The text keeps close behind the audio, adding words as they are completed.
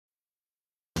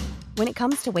When it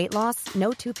comes to weight loss,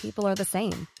 no two people are the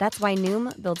same. That's why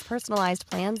Noom builds personalized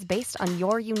plans based on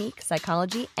your unique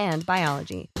psychology and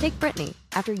biology. Take Brittany.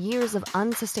 After years of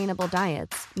unsustainable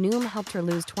diets, Noom helped her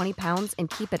lose 20 pounds and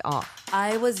keep it off.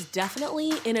 I was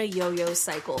definitely in a yo-yo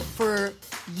cycle for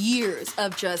years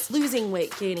of just losing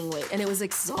weight, gaining weight, and it was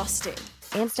exhausting.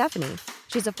 And Stephanie.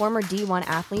 She's a former D1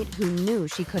 athlete who knew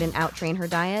she couldn't outtrain her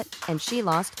diet, and she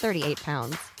lost 38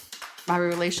 pounds. My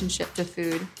relationship to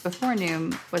food before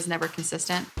Noom was never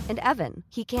consistent. And Evan,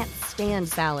 he can't stand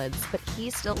salads, but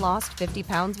he still lost 50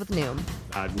 pounds with Noom.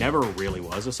 I never really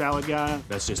was a salad guy.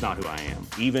 That's just not who I am.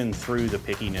 Even through the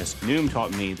pickiness, Noom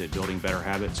taught me that building better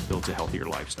habits builds a healthier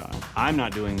lifestyle. I'm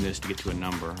not doing this to get to a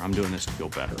number. I'm doing this to feel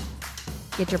better.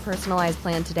 Get your personalized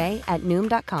plan today at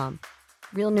Noom.com.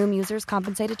 Real Noom users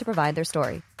compensated to provide their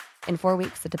story. In 4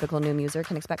 weeks, the typical Noom user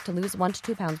can expect to lose 1 to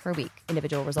 2 pounds per week.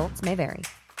 Individual results may vary.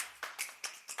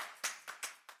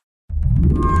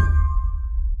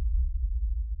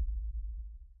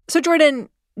 So, Jordan,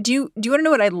 do you want to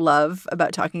know what I love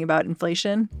about talking about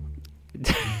inflation?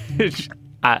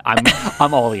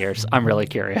 I'm all ears. I'm really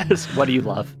curious. What do you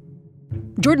love?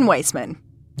 Jordan Weissman.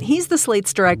 He's the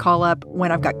Slatester I call up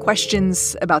when I've got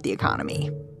questions about the economy.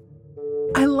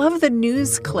 I love the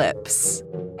news clips.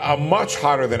 A much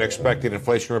hotter than expected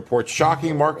inflation report,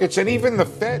 shocking markets and even the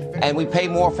Fed. And we pay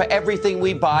more for everything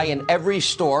we buy in every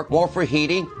store, more for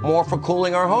heating, more for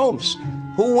cooling our homes.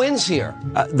 Who wins here?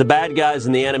 The bad guys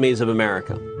and the enemies of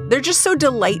America. They're just so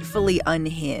delightfully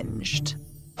unhinged.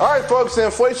 All right, folks, the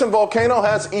inflation volcano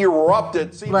has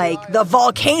erupted. Like the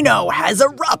volcano has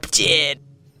erupted.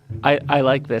 I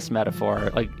like this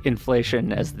metaphor, like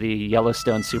inflation as the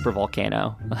Yellowstone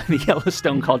supervolcano, the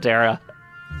Yellowstone caldera.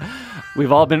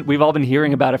 We've all been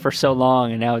hearing about it for so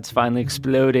long, and now it's finally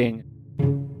exploding.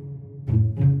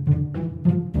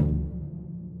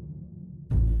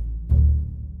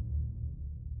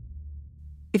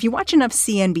 If you watch enough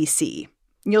CNBC,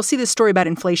 you'll see this story about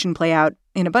inflation play out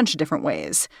in a bunch of different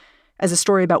ways. As a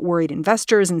story about worried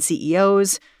investors and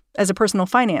CEOs, as a personal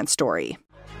finance story.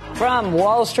 From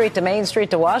Wall Street to Main Street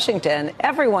to Washington,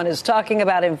 everyone is talking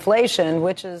about inflation,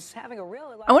 which is having a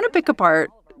real... I want to pick apart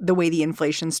the way the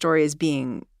inflation story is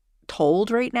being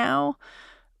told right now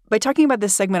by talking about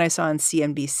this segment I saw on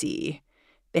CNBC.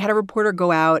 They had a reporter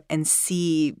go out and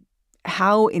see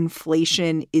how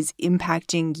inflation is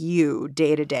impacting you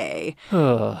day to day.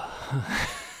 Oh,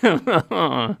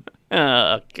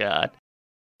 God.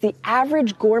 The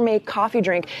average gourmet coffee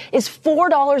drink is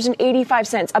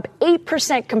 $4.85, up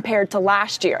 8% compared to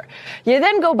last year. You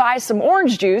then go buy some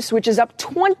orange juice, which is up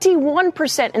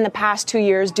 21% in the past 2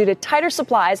 years due to tighter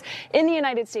supplies in the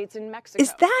United States and Mexico.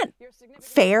 Is that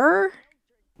fair?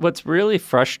 What's really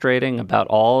frustrating about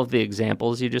all of the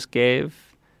examples you just gave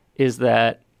is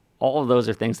that all of those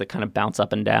are things that kind of bounce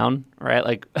up and down,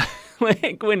 right?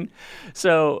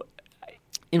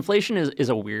 Inflation is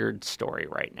a weird story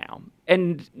right now.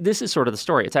 And this is sort of the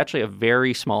story. It's actually a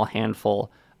very small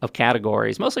handful of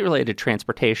categories, mostly related to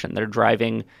transportation, that are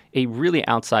driving a really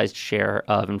outsized share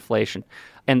of inflation.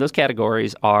 And those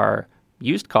categories are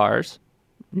used cars,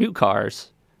 new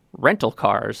cars, rental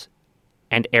cars,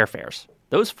 and airfares.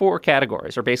 Those 4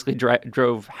 categories are basically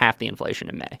drove half the inflation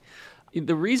in May.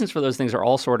 The reasons for those things are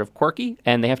all sort of quirky,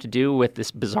 and they have to do with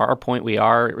this bizarre point we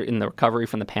are in the recovery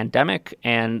from the pandemic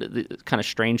and the kind of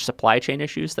strange supply chain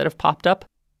issues that have popped up.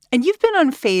 And you've been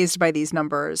unfazed by these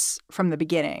numbers from the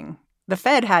beginning. The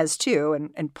Fed has, too,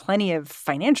 and plenty of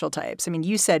financial types. I mean,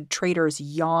 you said traders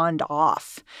yawned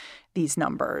off these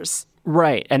numbers.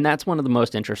 Right. And that's one of the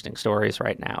most interesting stories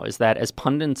right now, is that as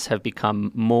pundits have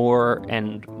become more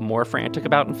and more frantic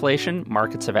about inflation,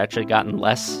 markets have actually gotten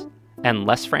less and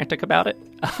less frantic about it.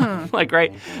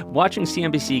 Right? Watching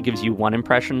CNBC gives you one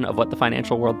impression of what the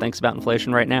financial world thinks about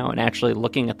inflation right now, and actually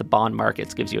looking at the bond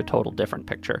markets gives you a total different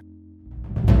picture.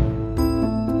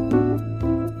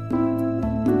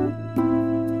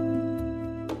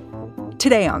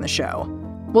 Today on the show,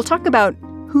 we'll talk about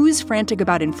who's frantic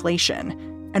about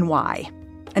inflation and why,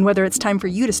 and whether it's time for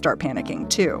you to start panicking,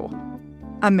 too.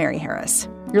 I'm Mary Harris.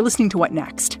 You're listening to What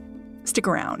Next? Stick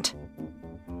around.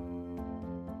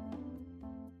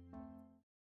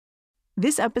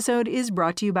 This episode is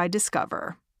brought to you by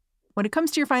Discover. When it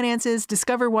comes to your finances,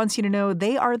 Discover wants you to know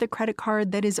they are the credit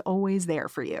card that is always there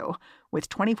for you. With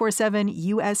 24/7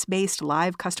 U.S.-based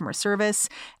live customer service,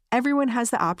 everyone has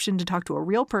the option to talk to a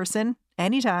real person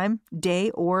anytime,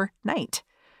 day or night.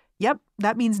 Yep,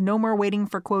 that means no more waiting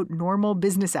for, quote, normal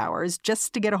business hours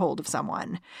just to get a hold of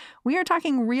someone. We are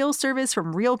talking real service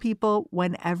from real people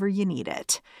whenever you need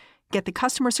it. Get the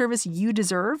customer service you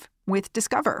deserve with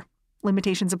Discover.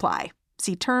 Limitations apply.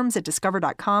 See terms at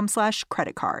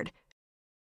discover.com/credit card.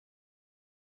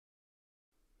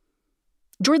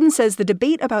 Jordan says the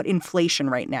debate about inflation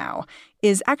right now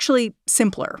is actually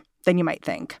simpler than you might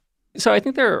think. So I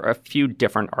think there are a few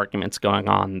different arguments going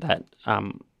on that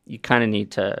you kind of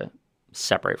need to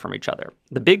separate from each other.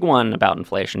 The big one about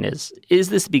inflation is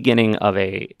this the beginning of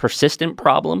a persistent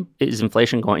problem? Is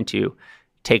inflation going to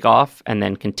take off and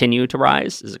then continue to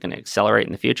rise? Is it going to accelerate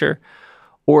in the future?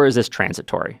 Or is this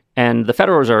transitory? And the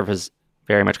Federal Reserve has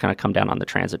very much kind of come down on the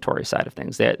transitory side of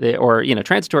things.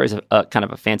 Transitory is a kind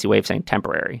of a fancy way of saying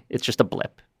temporary. It's just a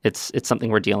blip. It's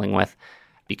something we're dealing with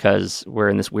because we're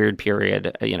in this weird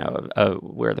period,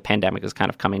 where the pandemic is kind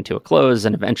of coming to a close,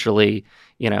 and eventually,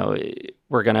 it's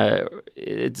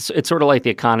sort of like the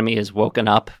economy is woken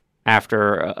up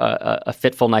after a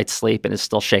fitful night's sleep and is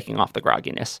still shaking off the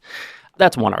grogginess.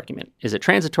 That's one argument. Is it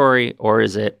transitory, or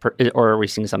are we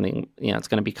seeing something, it's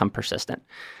going to become persistent?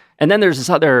 And then there's this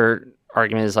other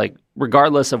argument is like,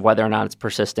 regardless of whether or not it's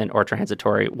persistent or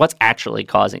transitory, what's actually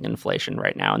causing inflation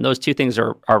right now? And those two things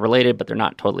are related, but they're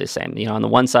not totally the same. On the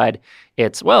one side,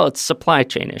 it's supply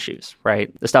chain issues,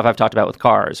 right? The stuff I've talked about with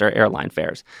cars or airline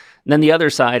fares. And then the other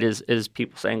side is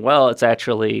people saying, well, it's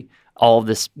actually all of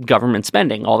this government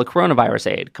spending, all the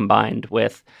coronavirus aid, combined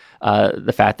with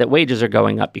the fact that wages are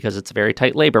going up because it's a very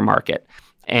tight labor market.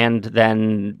 And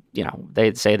then,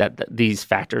 they'd say that these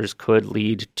factors could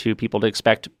lead to people to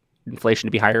expect inflation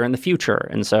to be higher in the future.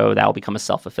 And so that will become a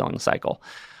self-fulfilling cycle.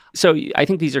 So I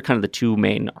think these are kind of the two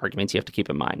main arguments you have to keep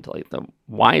in mind. Like,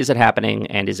 why is it happening,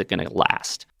 and is it going to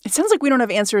last? It sounds like we don't have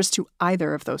answers to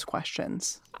either of those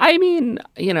questions. I mean,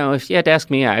 if you had to ask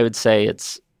me, I would say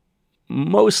it's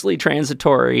mostly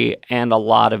transitory, and a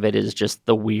lot of it is just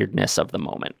the weirdness of the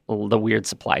moment, the weird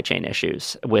supply chain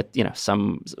issues with,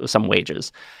 some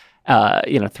wages,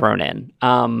 thrown in.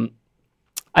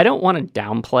 I don't want to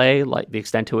downplay the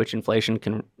extent to which inflation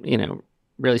can,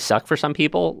 really suck for some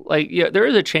people. There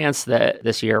is a chance that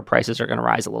this year prices are going to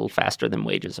rise a little faster than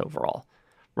wages overall,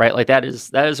 right? That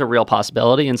is a real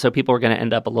possibility. And so people are going to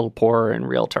end up a little poorer in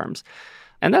real terms.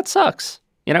 And that sucks.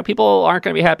 People aren't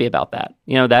going to be happy about that.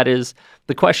 That is,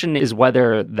 the question is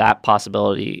whether that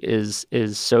possibility is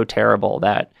so terrible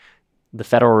that the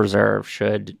Federal Reserve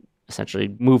should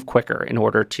essentially move quicker in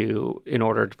order to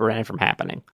prevent it from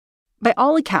happening. By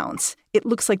all accounts, it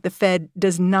looks like the Fed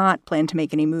does not plan to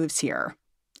make any moves here,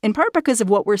 in part because of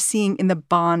what we're seeing in the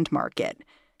bond market.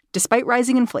 Despite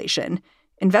rising inflation,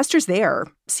 investors there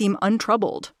seem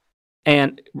untroubled.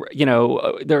 And,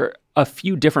 there are a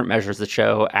few different measures that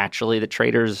show actually that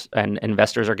traders and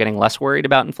investors are getting less worried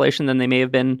about inflation than they may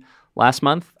have been last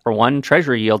month. For one,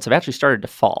 Treasury yields have actually started to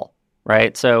fall.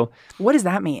 Right. So what does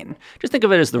that mean? Just think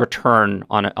of it as the return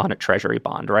on a Treasury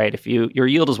bond. Right. If your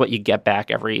yield is what you get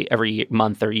back every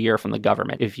month or year from the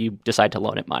government if you decide to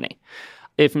loan it money.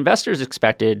 If investors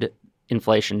expected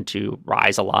inflation to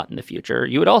rise a lot in the future,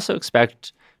 you would also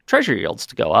expect Treasury yields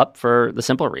to go up for the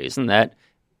simple reason that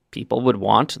people would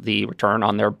want the return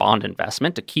on their bond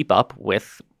investment to keep up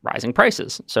with rising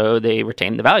prices. So they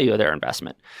retain the value of their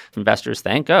investment. If investors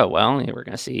think, we're going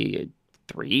to see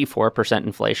 3-4%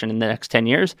 inflation in the next 10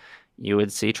 years, you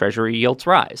would see Treasury yields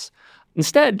rise.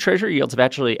 Instead, Treasury yields have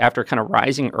actually, after kind of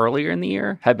rising earlier in the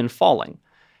year, have been falling.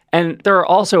 And there are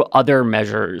also other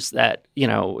measures that,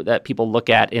 that people look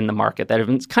at in the market that have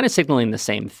been kind of signaling the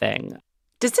same thing.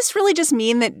 Does this really just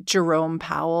mean that Jerome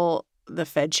Powell, the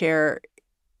Fed chair,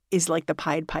 is like the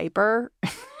Pied Piper?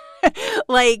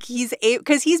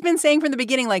 Because he's been saying from the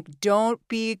beginning, don't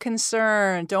be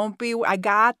concerned. I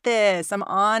got this. I'm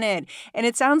on it. And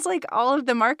it sounds like all of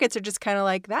the markets are just kind of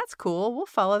like, that's cool. We'll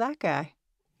follow that guy.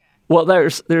 Well,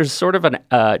 there's sort of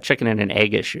a chicken and an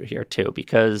egg issue here, too,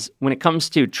 because when it comes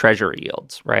to Treasury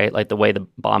yields, right, like the way the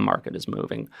bond market is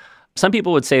moving, some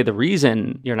people would say the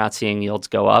reason you're not seeing yields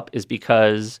go up is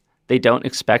because they don't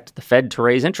expect the Fed to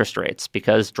raise interest rates,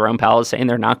 because Jerome Powell is saying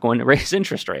they're not going to raise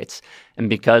interest rates. And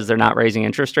because they're not raising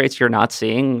interest rates, you're not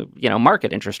seeing,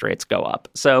 market interest rates go up.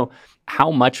 So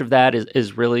how much of that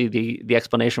is really the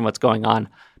explanation of what's going on?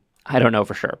 I don't know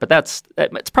for sure, but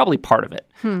it's probably part of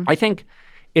it. I think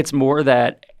it's more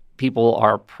that people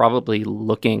are probably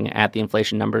looking at the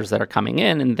inflation numbers that are coming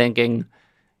in and thinking,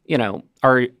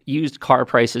 are used car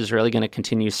prices really going to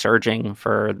continue surging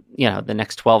for, the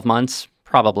next 12 months?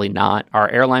 Probably not. Are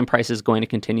airline prices going to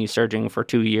continue surging for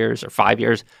 2 years or 5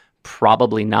 years?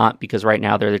 Probably not, because right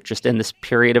now they're just in this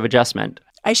period of adjustment.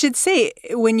 I should say,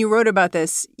 when you wrote about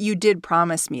this, you did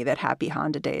promise me that Happy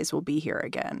Honda Days will be here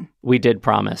again. We did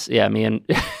promise. Yeah, me and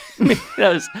Maybe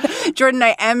those. Jordan,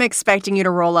 I am expecting you to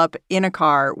roll up in a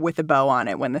car with a bow on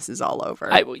it when this is all over.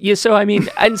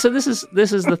 So this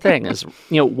is the thing is,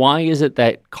 why is it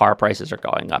that car prices are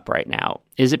going up right now?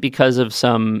 Is it because of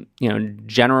some,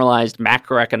 generalized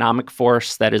macroeconomic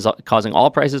force that is causing all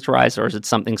prices to rise, or is it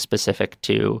something specific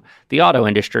to the auto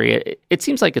industry? It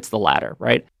seems like it's the latter,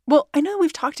 right? Well, I know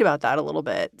we've talked about that a little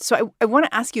bit. So I want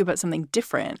to ask you about something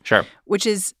different. Sure. Which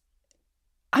is,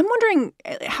 I'm wondering,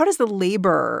 how does the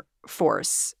labor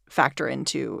force factor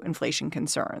into inflation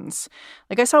concerns?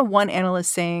 Like, I saw one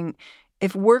analyst saying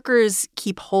if workers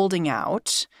keep holding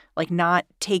out, like not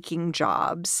taking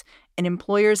jobs, and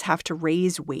employers have to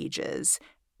raise wages,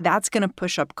 that's going to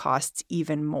push up costs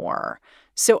even more.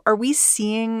 So are we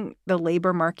seeing the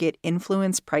labor market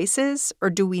influence prices, or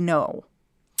do we know?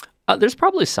 There's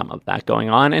probably some of that going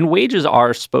on. And wages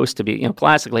are supposed to be,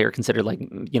 classically are considered like,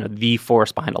 the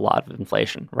force behind a lot of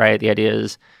inflation, right? The idea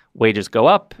is wages go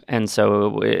up. And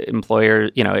so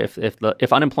employers,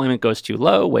 if unemployment goes too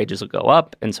low, wages will go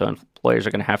up. And so employers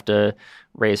are going to have to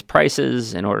raise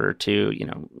prices in order to,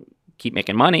 keep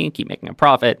making money, keep making a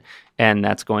profit. And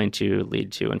that's going to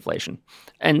lead to inflation.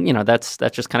 And, that's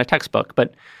just kind of textbook.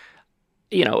 But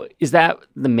is that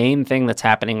the main thing that's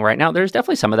happening right now? There's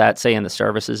definitely some of that, say, in the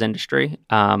services industry,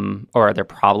 or there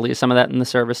probably is some of that in the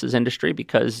services industry,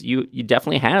 because you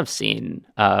definitely have seen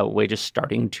wages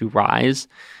starting to rise.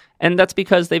 And that's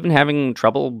because they've been having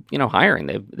trouble, hiring.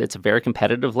 It's a very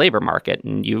competitive labor market,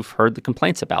 and you've heard the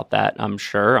complaints about that, I'm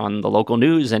sure, on the local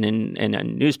news and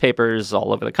in newspapers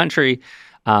all over the country.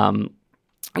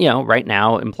 Right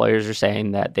now, employers are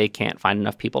saying that they can't find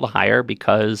enough people to hire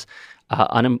because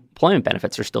unemployment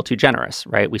benefits are still too generous,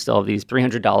 right? We still have these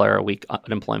 $300 a week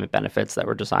unemployment benefits that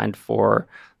were designed for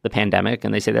the pandemic,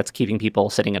 and they say that's keeping people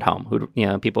sitting at home.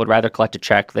 People would rather collect a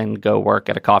check than go work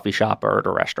at a coffee shop or at a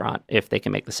restaurant if they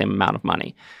can make the same amount of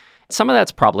money. Some of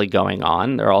that's probably going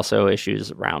on. There are also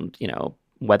issues around,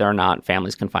 whether or not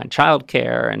families can find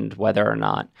childcare and whether or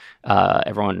not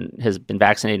everyone has been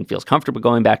vaccinated and feels comfortable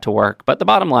going back to work. But the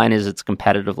bottom line is it's a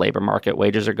competitive labor market.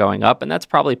 Wages are going up, and that's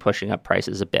probably pushing up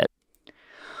prices a bit.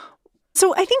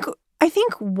 So I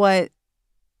think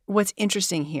what's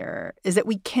interesting here is that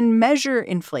we can measure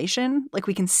inflation, like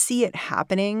we can see it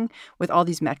happening with all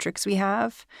these metrics we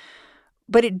have,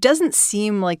 but it doesn't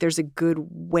seem like there's a good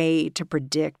way to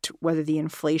predict whether the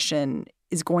inflation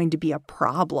is going to be a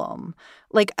problem.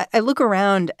 Like, I look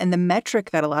around, and the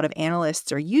metric that a lot of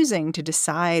analysts are using to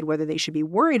decide whether they should be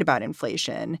worried about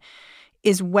inflation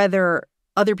is whether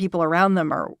other people around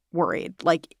them are worried.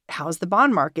 Like, how's the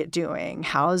bond market doing?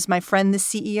 How's my friend, the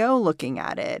CEO, looking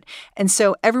at it? And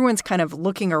so everyone's kind of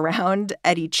looking around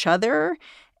at each other.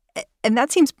 And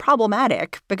that seems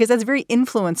problematic because that's very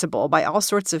influenceable by all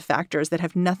sorts of factors that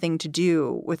have nothing to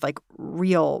do with like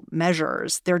real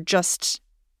measures. They're just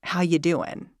how you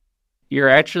doing. You're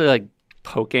actually like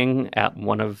poking at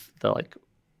one of the like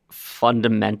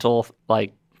fundamental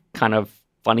like kind of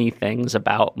funny things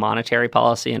about monetary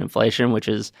policy and inflation, which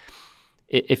is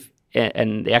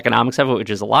and the economics of it,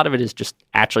 which is a lot of it is just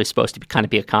actually supposed to be kind of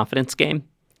be a confidence game,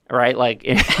 right? Like,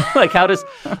 like how does,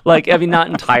 like, I mean, not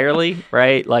entirely,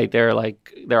 right? Like there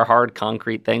are hard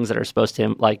concrete things that are supposed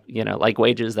to, like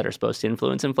wages that are supposed to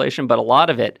influence inflation. But a lot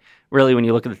of it really, when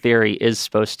you look at the theory, is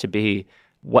supposed to be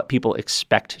what people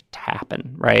expect to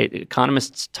happen, right?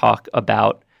 Economists talk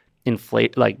about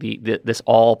this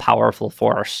all-powerful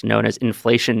force known as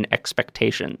inflation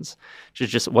expectations, which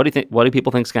is just what do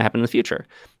people think is going to happen in the future? And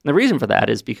the reason for that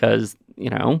is because,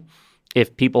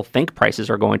 if people think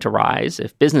prices are going to rise,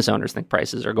 if business owners think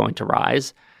prices are going to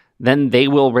rise, then they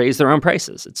will raise their own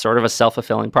prices. It's sort of a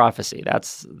self-fulfilling prophecy.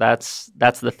 That's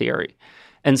the theory.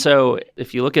 And so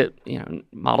if you look at,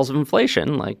 models of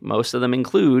inflation, like most of them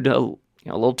include a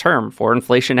little term for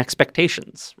inflation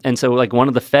expectations. And so like one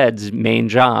of the Fed's main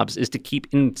jobs is to keep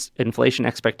inflation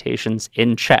expectations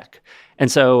in check.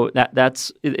 And so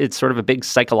it's sort of a big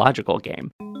psychological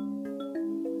game.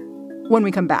 When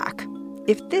we come back,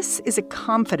 if this is a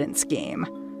confidence game,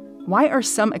 why are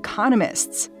some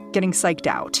economists getting psyched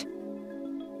out?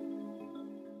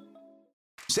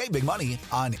 Save big money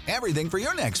on everything for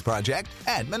your next project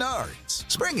at Menards.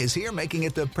 Spring is here, making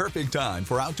it the perfect time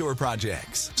for outdoor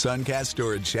projects. Suncast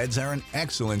storage sheds are an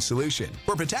excellent solution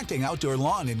for protecting outdoor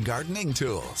lawn and gardening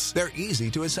tools. They're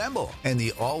easy to assemble, and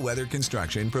the all-weather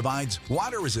construction provides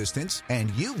water resistance and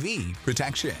UV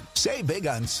protection. Save big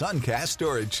on Suncast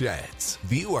storage sheds.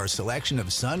 View our selection of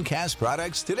Suncast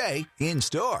products today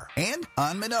in-store and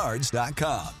on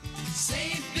Menards.com.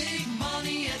 Save big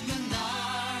money at Menards.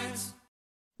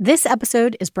 This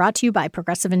episode is brought to you by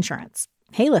Progressive Insurance.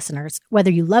 Hey, listeners, whether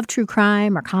you love true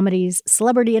crime or comedies,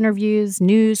 celebrity interviews,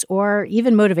 news, or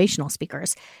even motivational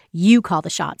speakers, you call the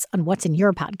shots on what's in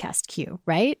your podcast queue,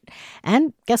 right?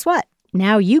 And guess what?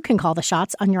 Now you can call the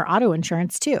shots on your auto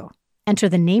insurance, too. Enter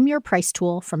the Name Your Price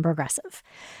tool from Progressive.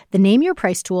 The Name Your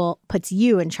Price tool puts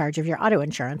you in charge of your auto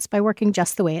insurance by working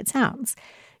just the way it sounds.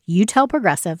 You tell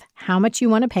Progressive how much you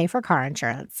want to pay for car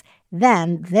insurance.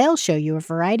 Then they'll show you a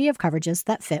variety of coverages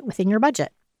that fit within your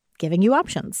budget, giving you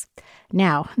options.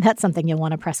 Now, that's something you'll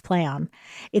want to press play on.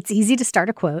 It's easy to start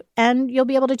a quote, and you'll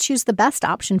be able to choose the best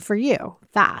option for you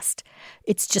fast.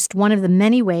 It's just one of the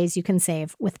many ways you can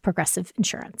save with Progressive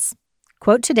Insurance.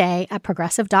 Quote today at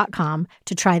Progressive.com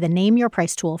to try the Name Your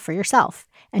Price tool for yourself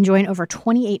and join over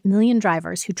 28 million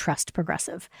drivers who trust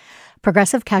Progressive.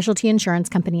 Progressive Casualty Insurance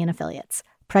Company and Affiliates.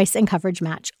 Price and coverage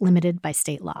match limited by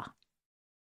state law.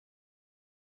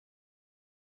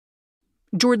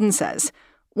 Jordan says,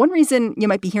 one reason you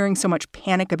might be hearing so much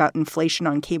panic about inflation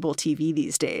on cable TV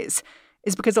these days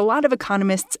is because a lot of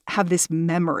economists have this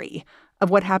memory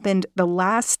of what happened the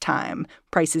last time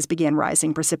prices began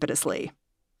rising precipitously.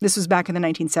 This was back in the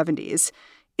 1970s.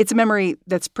 It's a memory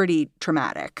that's pretty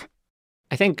traumatic.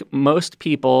 I think most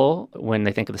people, when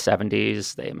they think of the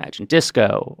 70s, they imagine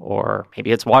disco, or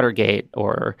maybe it's Watergate,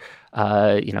 or,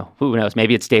 who knows,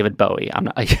 maybe it's David Bowie.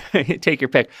 Take your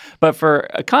pick. But for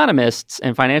economists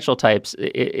and financial types,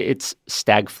 it's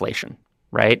stagflation,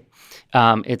 right?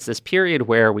 It's this period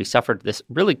where we suffered this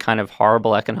really kind of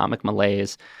horrible economic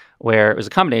malaise, where it was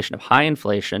a combination of high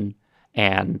inflation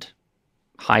and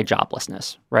high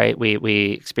joblessness, right?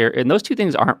 We experience, and those two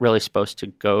things aren't really supposed to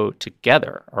go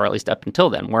together, or at least up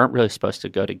until then, weren't really supposed to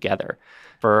go together.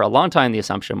 For a long time, the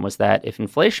assumption was that if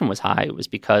inflation was high, it was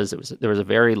because there was a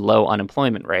very low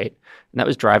unemployment rate, and that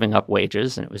was driving up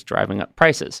wages and it was driving up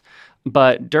prices.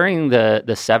 But during the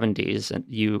 70s,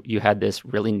 you had this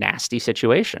really nasty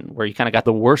situation where you kind of got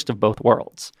the worst of both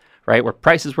worlds, right? Where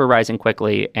prices were rising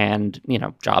quickly and,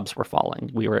 jobs were falling.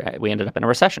 We ended up in a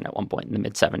recession at one point in the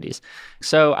mid-70s.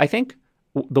 So I think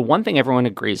the one thing everyone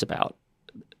agrees about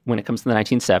when it comes to the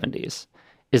 1970s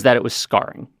is that it was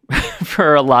scarring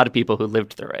for a lot of people who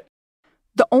lived through it.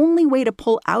 The only way to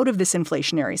pull out of this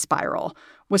inflationary spiral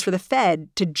was for the Fed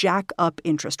to jack up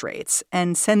interest rates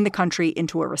and send the country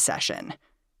into a recession.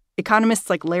 Economists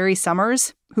like Larry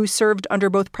Summers, who served under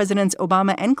both Presidents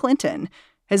Obama and Clinton,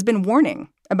 has been warning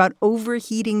about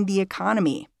overheating the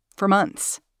economy for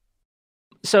months.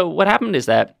 So what happened is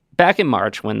that back in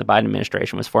March, when the Biden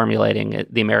administration was formulating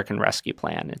the American Rescue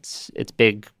Plan, its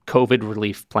big COVID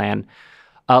relief plan,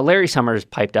 Larry Summers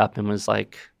piped up and was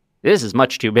like, "This is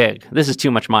much too big. This is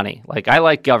too much money. Like, I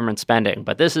like government spending,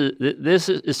 but this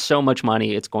is so much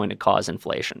money. It's going to cause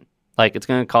inflation. Like, it's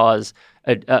going to cause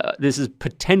this is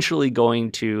potentially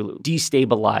going to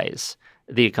destabilize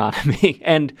the economy."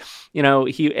 And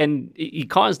he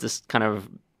caused this kind of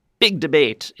big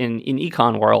debate in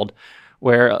econ world,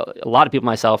 where a lot of people,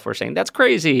 myself, were saying that's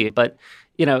crazy. But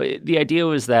the idea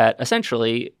was that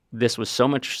essentially this was so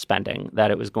much spending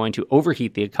that it was going to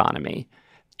overheat the economy,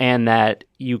 and that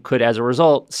you could, as a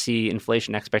result, see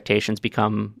inflation expectations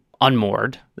become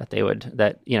unmoored.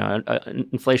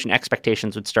 Inflation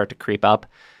expectations would start to creep up.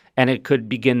 And it could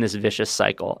begin this vicious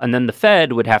cycle. And then the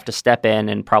Fed would have to step in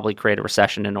and probably create a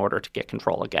recession in order to get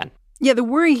control again. Yeah, the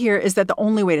worry here is that the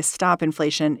only way to stop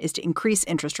inflation is to increase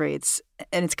interest rates.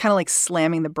 And it's kind of like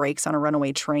slamming the brakes on a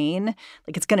runaway train.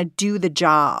 Like, it's going to do the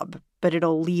job, but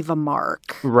it'll leave a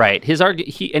mark. Right. He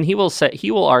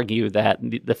will argue that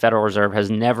the Federal Reserve has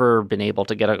never been able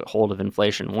to get a hold of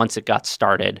inflation once it got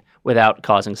started without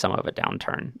causing some of a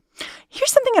downturn.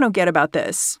 Here's something I don't get about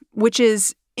this, which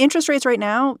is interest rates right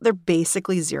now, they're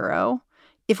basically zero.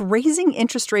 If raising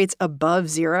interest rates above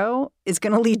zero is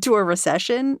going to lead to a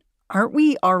recession, aren't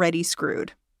we already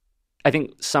screwed? I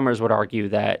think Summers would argue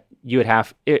that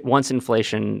once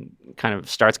inflation kind of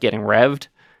starts getting revved,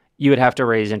 you would have to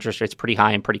raise interest rates pretty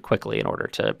high and pretty quickly in order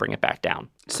to bring it back down.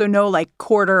 So no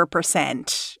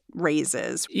 0.25%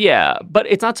 raises. Yeah, but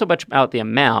it's not so much about the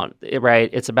amount, right?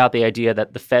 It's about the idea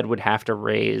that the Fed would have to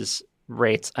raise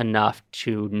rates enough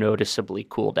to noticeably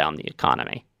cool down the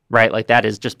economy, right? Like, that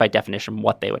is just by definition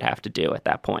what they would have to do at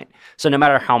that point. So no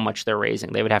matter how much they're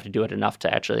raising, they would have to do it enough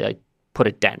to actually put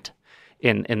a dent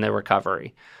in the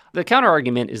recovery. The counter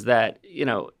argument is that,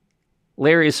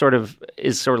 Larry is sort of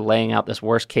laying out this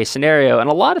worst case scenario, and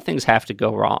a lot of things have to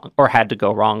go wrong, or had to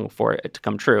go wrong for it to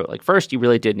come true. Like, first, you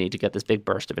really did need to get this big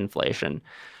burst of inflation.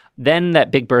 Then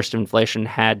that big burst of inflation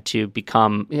had to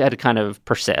kind of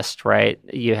persist, right?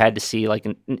 You had to see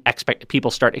people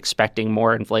start expecting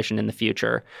more inflation in the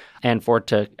future, and for it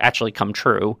to actually come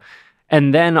true.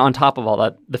 And then on top of all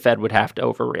that, the Fed would have to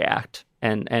overreact.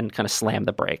 and kind of slam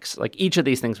the brakes. Like each of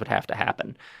these things would have to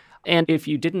happen. And if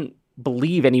you didn't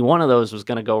believe any one of those was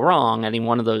going to go wrong, any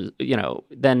one of those,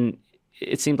 then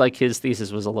it seemed like his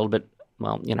thesis was a little bit,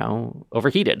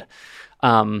 overheated.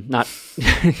 Not,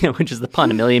 which is the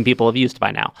pun a million people have used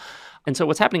by now. And so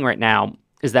what's happening right now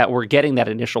is that we're getting that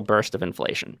initial burst of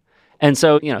inflation. And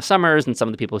so, Summers and some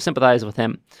of the people who sympathize with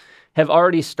him have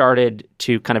already started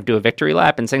to kind of do a victory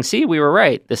lap and saying, see, we were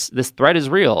right. This threat is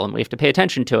real and we have to pay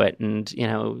attention to it. And,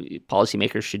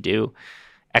 policymakers should do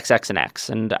X, X, and X.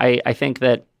 And I think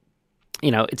that,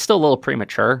 it's still a little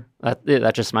premature.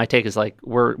 That's just my take is like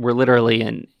we're literally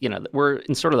in, we're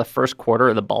in sort of the first quarter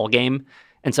of the ball game.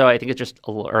 And so I think it's just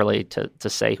a little early to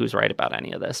say who's right about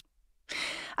any of this.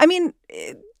 I mean,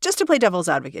 just to play devil's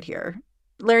advocate here,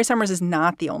 Larry Summers is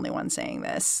not the only one saying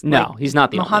this. No, he's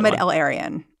not the only one. Mohamed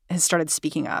El-Erian has started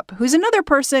speaking up, who's another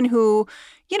person who,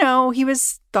 he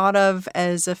was thought of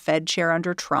as a Fed chair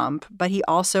under Trump, but he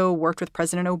also worked with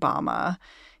President Obama.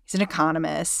 He's an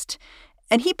economist.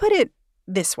 And he put it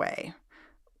this way,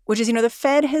 which is, the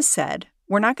Fed has said,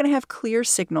 we're not going to have clear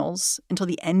signals until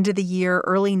the end of the year,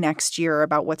 early next year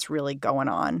about what's really going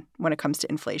on when it comes to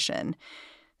inflation.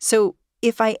 So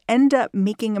if I end up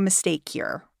making a mistake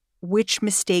here, which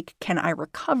mistake can I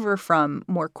recover from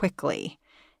more quickly?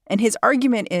 And his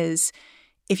argument is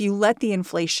if you let the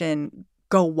inflation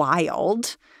go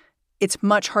wild, it's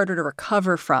much harder to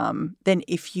recover from than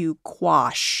if you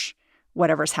quash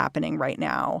whatever's happening right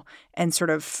now and sort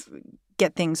of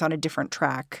get things on a different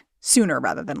track sooner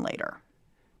rather than later.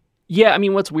 Yeah, I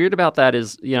mean, what's weird about that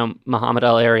is, Mohamed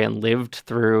El-Erian lived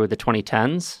through the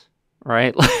 2010s,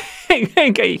 right?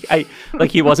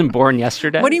 Like he wasn't born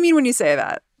yesterday. What do you mean when you say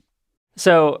that?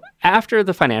 So after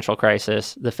the financial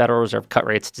crisis, the Federal Reserve cut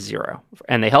rates to zero,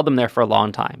 and they held them there for a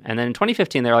long time. And then in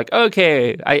 2015, they're like,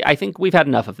 okay, I think we've had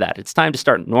enough of that. It's time to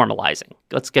start normalizing.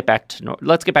 Let's get back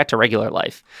to regular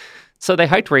life. So they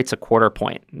hiked rates a quarter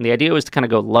point. And the idea was to kind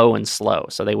of go low and slow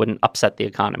so they wouldn't upset the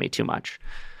economy too much.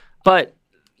 But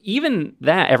even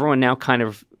that, everyone now kind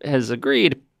of has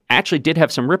agreed, actually did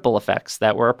have some ripple effects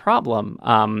that were a problem.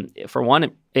 For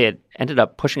one, it ended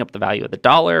up pushing up the value of the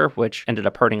dollar, which ended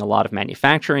up hurting a lot of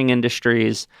manufacturing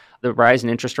industries. The rise in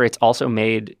interest rates also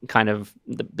made kind of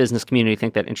the business community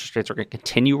think that interest rates are going to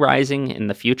continue rising in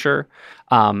the future.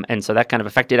 And so that kind of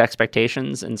affected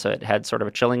expectations. And so it had sort of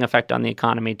a chilling effect on the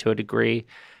economy to a degree.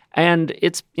 And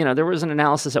it's, there was an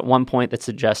analysis at one point that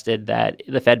suggested that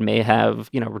the Fed may have,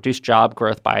 reduced job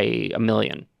growth by 1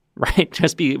 million. Right,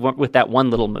 just be with that one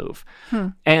little move,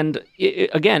 and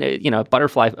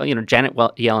butterfly. Janet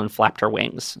Yellen flapped her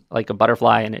wings like a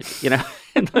butterfly, and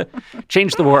it,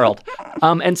 changed the world.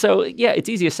 And so, yeah, it's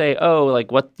easy to say, oh,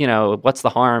 like what's the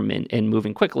harm in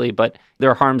moving quickly? But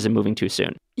there are harms in moving too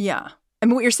soon. Yeah, I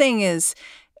mean, what you're saying is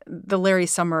the Larry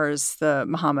Summers, the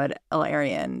Mohamed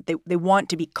El-Erian, they want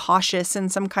to be cautious in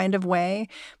some kind of way,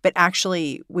 but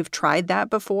actually, we've tried that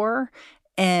before,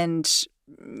 and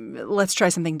let's try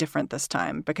something different this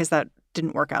time because that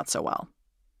didn't work out so well.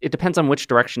 It depends on which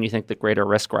direction you think the greater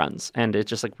risk runs. And it's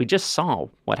just like we just saw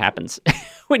what happens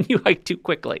when you hike too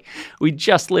quickly. We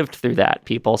just lived through that,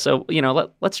 people. So,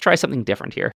 let's try something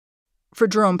different here. For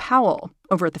Jerome Powell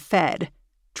over at the Fed,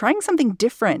 trying something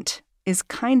different is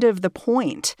kind of the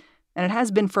point, and it has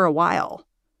been for a while.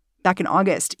 Back in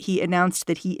August, he announced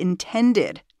that he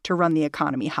intended to run the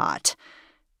economy hot.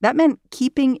 That meant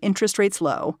keeping interest rates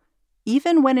low,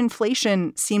 even when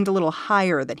inflation seemed a little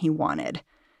higher than he wanted.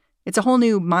 It's a whole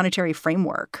new monetary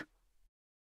framework.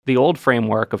 The old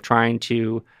framework of trying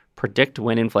to predict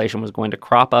when inflation was going to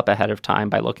crop up ahead of time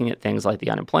by looking at things like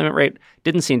the unemployment rate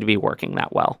didn't seem to be working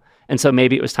that well. And so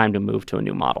maybe it was time to move to a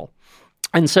new model.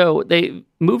 And so they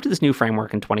moved to this new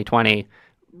framework in 2020.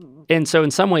 And so in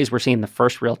some ways, we're seeing the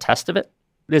first real test of it.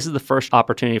 This is the first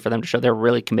opportunity for them to show they're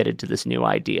really committed to this new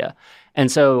idea. And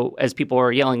so as people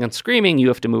are yelling and screaming, you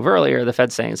have to move earlier, the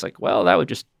Fed's saying, it's like, well, that would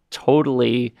just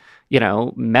totally,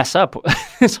 mess up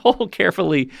this whole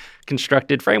carefully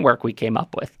constructed framework we came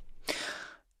up with.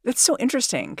 That's so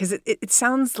interesting because it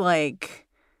sounds like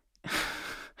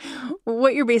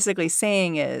what you're basically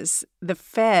saying is the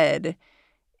Fed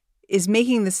is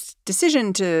making this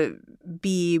decision to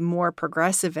be more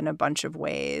progressive in a bunch of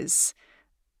ways.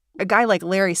 A guy like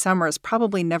Larry Summers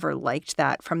probably never liked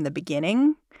that from the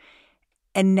beginning.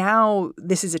 And now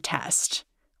this is a test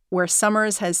where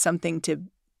Summers has something to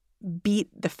beat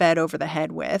the Fed over the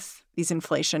head with, these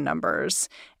inflation numbers,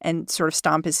 and sort of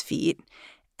stomp his feet.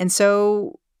 And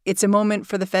so it's a moment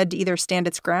for the Fed to either stand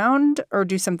its ground or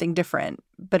do something different.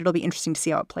 But it'll be interesting to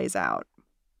see how it plays out.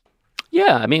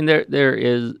 Yeah, I mean, it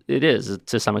is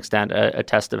to some extent a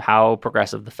test of how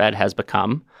progressive the Fed has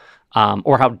become.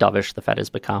 or how dovish the Fed has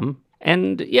become.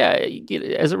 And yeah,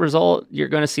 as a result, you're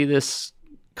going to see this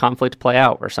conflict play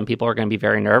out where some people are going to be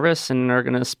very nervous and are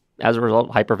going to, as a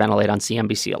result, hyperventilate on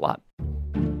CNBC a lot.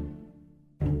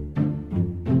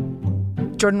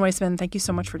 Jordan Weissmann, thank you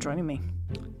so much for joining me.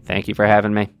 Thank you for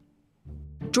having me.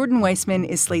 Jordan Weissmann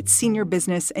is Slate's senior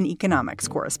business and economics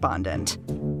correspondent.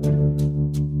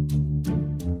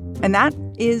 And that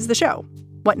is the show.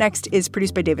 What Next is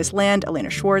produced by Davis Land,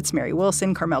 Elena Schwartz, Mary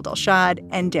Wilson, Carmel Delshad,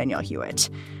 and Danielle Hewitt.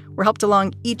 We're helped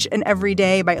along each and every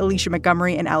day by Alicia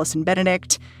Montgomery and Allison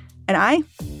Benedict. And I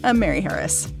am Mary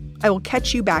Harris. I will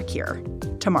catch you back here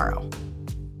tomorrow.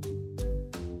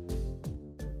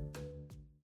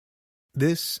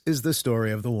 This is the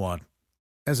story of the one.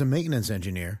 As a maintenance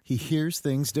engineer, he hears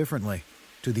things differently.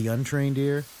 To the untrained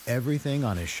ear, everything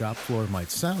on his shop floor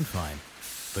might sound fine,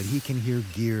 but he can hear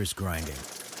gears grinding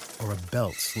or a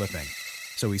belt slipping.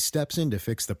 So he steps in to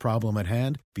fix the problem at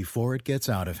hand before it gets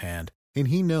out of hand. And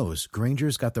he knows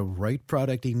Grainger's got the right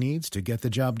product he needs to get the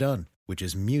job done, which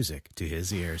is music to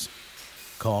his ears.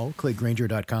 Call, click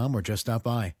Grainger.com, or just stop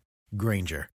by.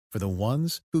 Grainger, for the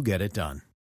ones who get it done.